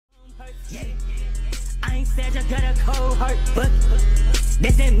Said you got a cold heart, but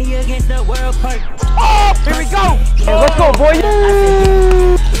this ain't me against the world part. Oh, here we go. Hey, let's go, boy.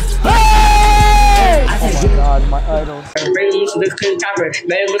 Hey! Oh my God, my idols.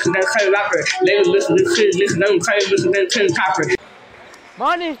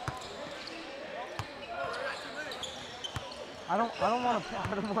 Money. I don't want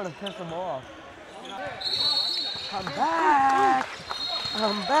to piss him off. I'm back.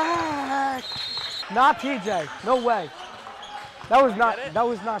 I'm back. Not TJ. No way. That was not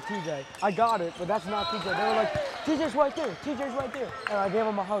TJ. I got it, but that's not TJ. They were like, TJ's right there. TJ's right there. And I gave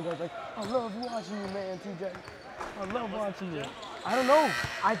him a hug. I was like, I love watching you, man, TJ. I love watching you. I don't know.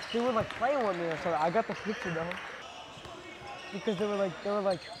 They were like playing with me or something. I got the picture though. Because they were like,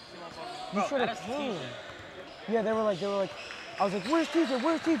 you should have came. Yeah, they were like, I was like, where's TJ?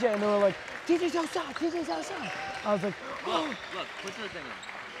 Where's TJ? And they were like, TJ's outside. TJ's outside. I was like, oh. Look, put your thing in.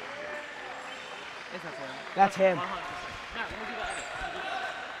 That's him.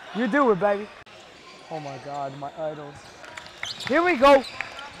 You do it, baby. Oh my God, my idols. Here we go.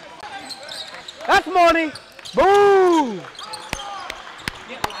 That's money. Boom.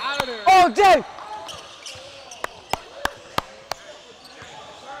 Get louder. Oh, Jay.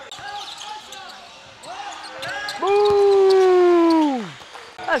 Boom.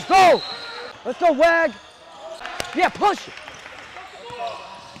 Let's go. Let's go, Wag. Yeah, push it.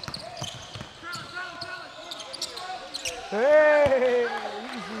 Hey,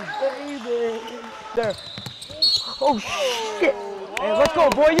 baby. There. Oh, shit. Hey, let's go,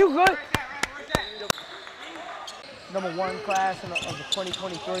 boy. You good? Number 1 class of the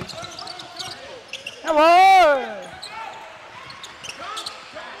 2023. Come on.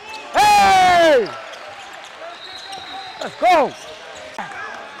 Hey. Let's go.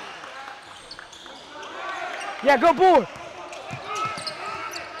 Yeah, go, boy.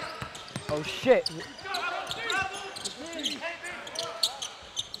 Oh, shit.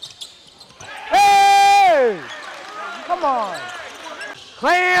 Hey! Come on.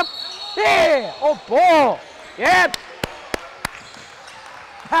 Clamp. Yeah. Oh, ball. Yep.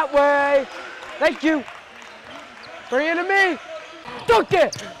 That way. Thank you. Bring it to me. Dunk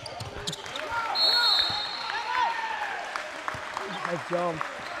it. Nice jump.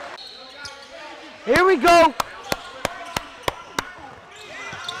 Here we go.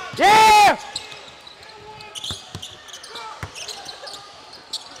 Yeah.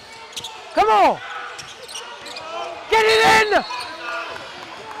 Come on! Get it in!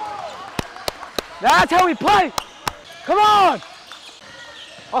 That's how we play! Come on!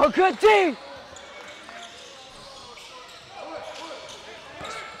 Oh, good team!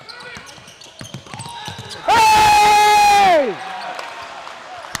 Hey!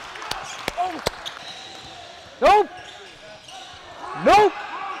 Oh. Nope! Nope!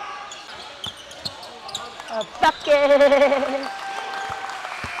 A bucket!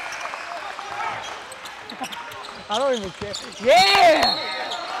 I don't even care. Yeah!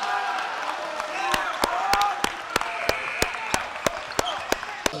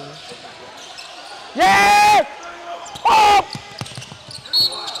 Yeah! Oh!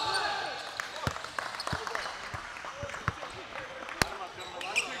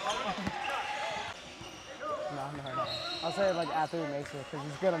 No. I'll say it like after he makes it, because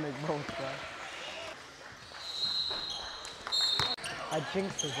he's gonna make both, bro. I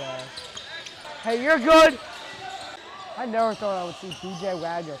jinxed his ass. Hey, you're good! I never thought I would see DJ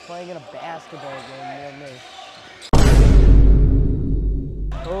Wagner playing in a basketball game near me.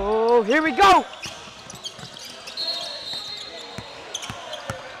 Oh, here we go!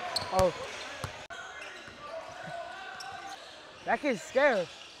 Oh. That kid's scared.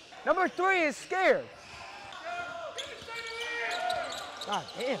 Number 3 is scared. God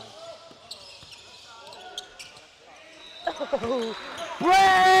damn. Oh,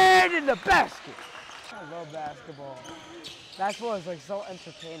 bread in the basket. I love basketball. Basketball is like so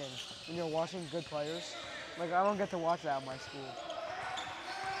entertaining when you're watching good players. Like I don't get to watch that at my school.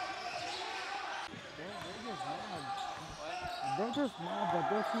 They're just mad that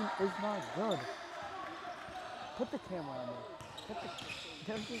their team is not good. Put the camera on me.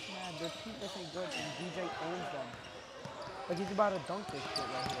 They're just mad their team isn't good and DJ owns them. Like he's about to dunk this shit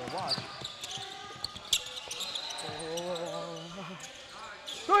right here. Watch.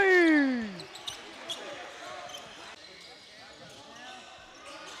 Three!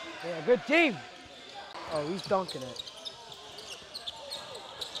 Yeah, good team. Oh, he's dunking it.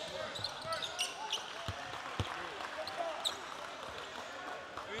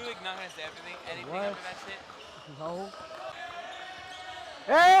 Are you like not gonna say anything after that shit? No.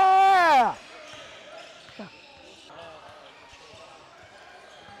 Yeah!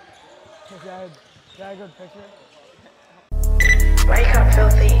 Is that a good picture? Wake up,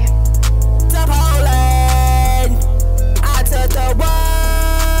 filthy. To Poland, I took the walk.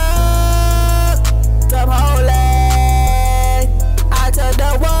 To Poland, I took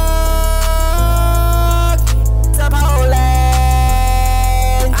the walk. To Poland,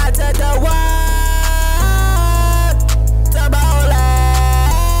 I took the walk. To Poland.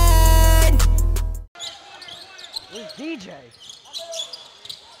 Where's DJ?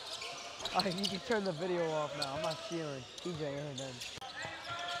 Alright, you can turn the video off now. I'm not feeling DJ in then.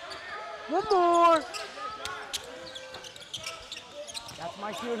 One more! That's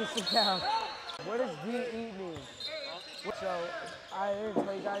my cue to sit down. What does DE mean? So, I didn't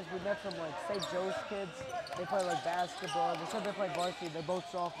tell you guys, we met some like St. Joe's kids. They play like basketball. They said they play varsity. They're both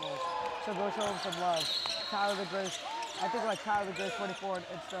sophomores. So go show them some love. Tyler the Grace. I think like Tyler the Grace 24 on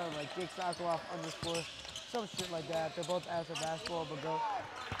Instagram, like Jake Sokolov _ some shit like that. They're both ass at basketball, but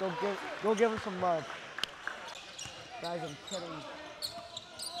go give them some love. Guys, I'm kidding.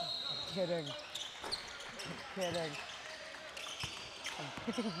 I'm kidding.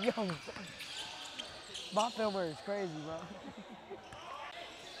 I'm kidding. Yo, my filmer is crazy, bro.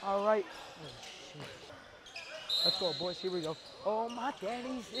 All right. Oh, shit. Let's go, boys. Here we go. Oh, my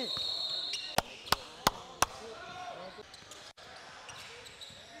daddy's it.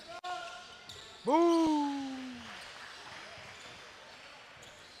 Boom!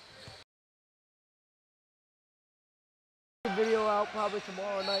 Video out probably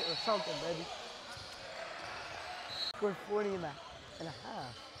tomorrow night or something, baby. We're 40 and a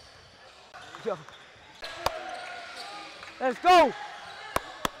half. Yo. Let's go!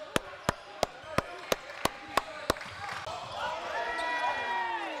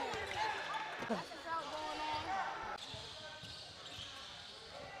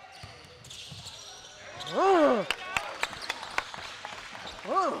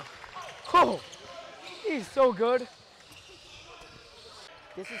 Oh, he's so good.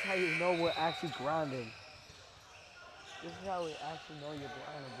 This is how you know we're actually grinding. This is how we actually know you're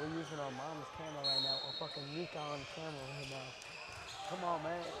grinding. We're using our mom's camera right now, or fucking Nika on camera right now. Come on,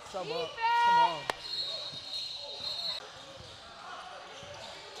 man. Sub up. Come on.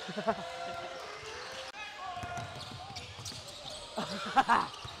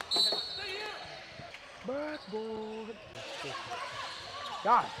 Backboard.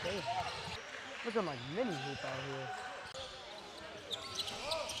 God damn. Looking like mini hoop out here.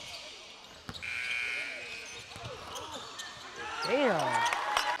 Damn.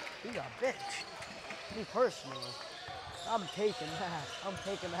 He's a bitch. Me personally. I'm taking that. I'm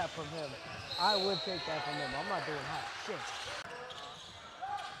taking that from him. I would take that from him. I'm not doing hot shit.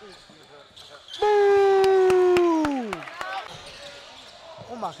 Boom!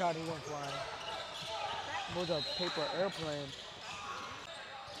 Oh my god, he went flying. With a paper airplane.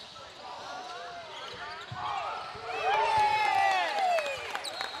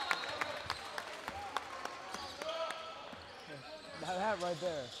 Now that right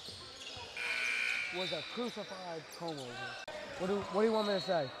there was a crucified comb over. What do you want me to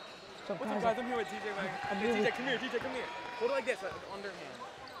say? What's up, guys? I'm here with DJ Wagner. DJ, come here. DJ, come here. Hold it like this, underhand.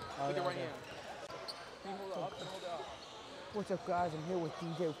 With your right hand. Can you hold it up and hold it up? What's up, guys? I'm here with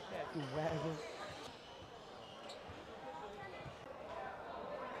DJ Wagner.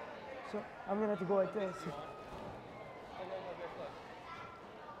 So I'm gonna have to go like this.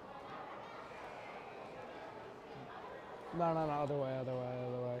 No, other way. It's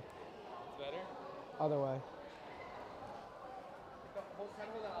better? Other way. Hold it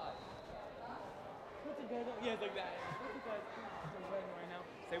high. Put together. Yeah, it's like that. Right now.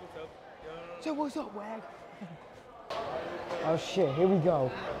 Say what's up. Say what's up, Wag. Oh shit, here we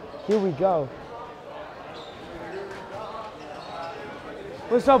go. Here we go.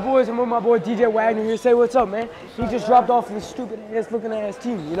 What's up, boys? I'm with my boy DJ Wagner here. Say what's up, man. He just dropped off this stupid ass looking ass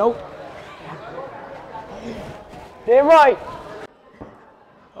team, you know? Damn right.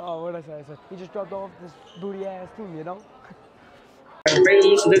 Oh, what did I say? I said he just dropped off this booty ass team, you know? They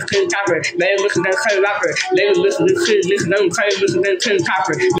listen to this copper. They listen to that rapper. They listen to this, listen to them crazy, listen to that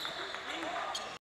copper.